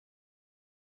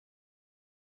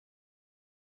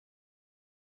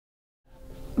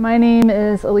My name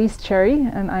is Elyse Cherry,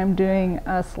 and I'm doing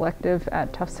a selective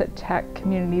at Tufts at Tech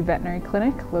Community Veterinary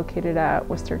Clinic located at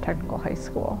Worcester Technical High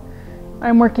School.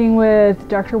 I'm working with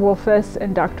Dr. Wolfus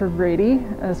and Dr. Grady,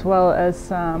 as well as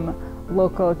some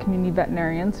local community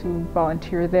veterinarians who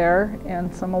volunteer there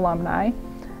and some alumni.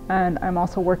 And I'm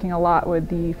also working a lot with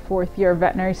the fourth-year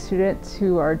veterinary students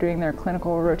who are doing their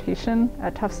clinical rotation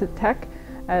at Tufts at Tech,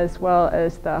 as well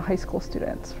as the high school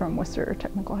students from Worcester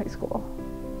Technical High School.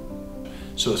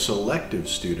 So a selective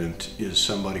student is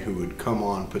somebody who would come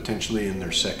on potentially in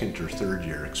their second or third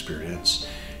year experience,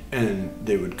 and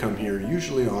they would come here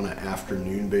usually on an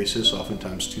afternoon basis,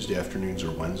 oftentimes Tuesday afternoons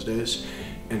or Wednesdays,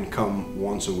 and come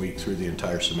once a week through the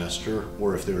entire semester,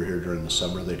 or if they were here during the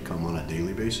summer, they'd come on a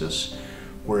daily basis.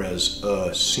 Whereas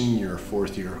a senior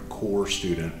fourth year core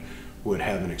student would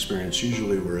have an experience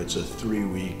usually where it's a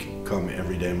 3-week come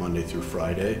every day Monday through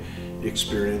Friday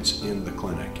experience in the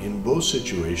clinic. In both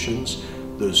situations,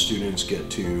 those students get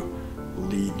to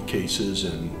lead cases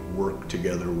and work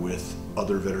together with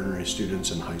other veterinary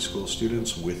students and high school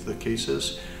students with the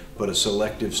cases, but a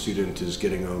selective student is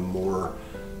getting a more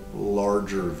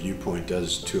larger viewpoint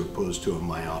as opposed to a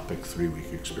myopic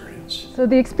 3-week experience. So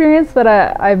the experience that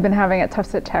I've been having at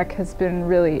Tufts at Tech has been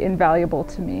really invaluable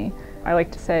to me. I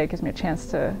like to say it gives me a chance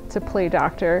to play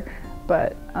doctor,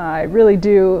 but I really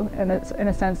do, in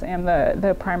a sense, am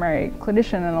the primary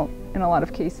clinician in a lot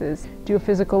of cases. Do a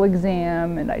physical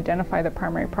exam and identify the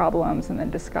primary problems and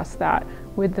then discuss that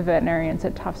with the veterinarians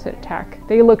at Tufts at Tech.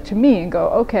 They look to me and go,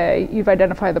 okay, you've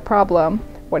identified the problem,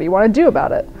 what do you want to do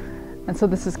about it? And so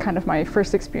this is kind of my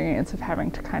first experience of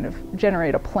having to kind of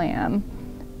generate a plan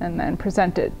and then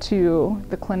present it to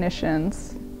the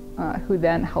clinicians who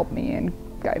then help me and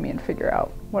guide me and figure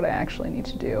out what I actually need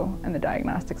to do and the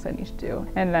diagnostics I need to do.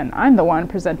 And then I'm the one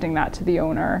presenting that to the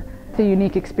owner. The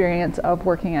unique experience of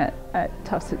working at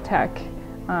Tufts at Tech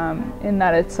in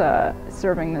that it's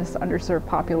serving this underserved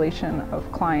population of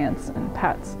clients and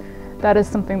pets. That is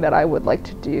something that I would like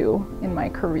to do in my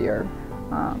career.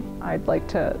 I'd like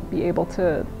to be able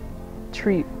to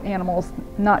treat animals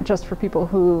not just for people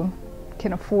who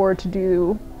can afford to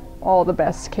do all the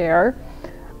best care.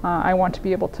 I want to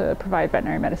be able to provide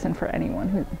veterinary medicine for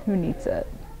anyone who needs it.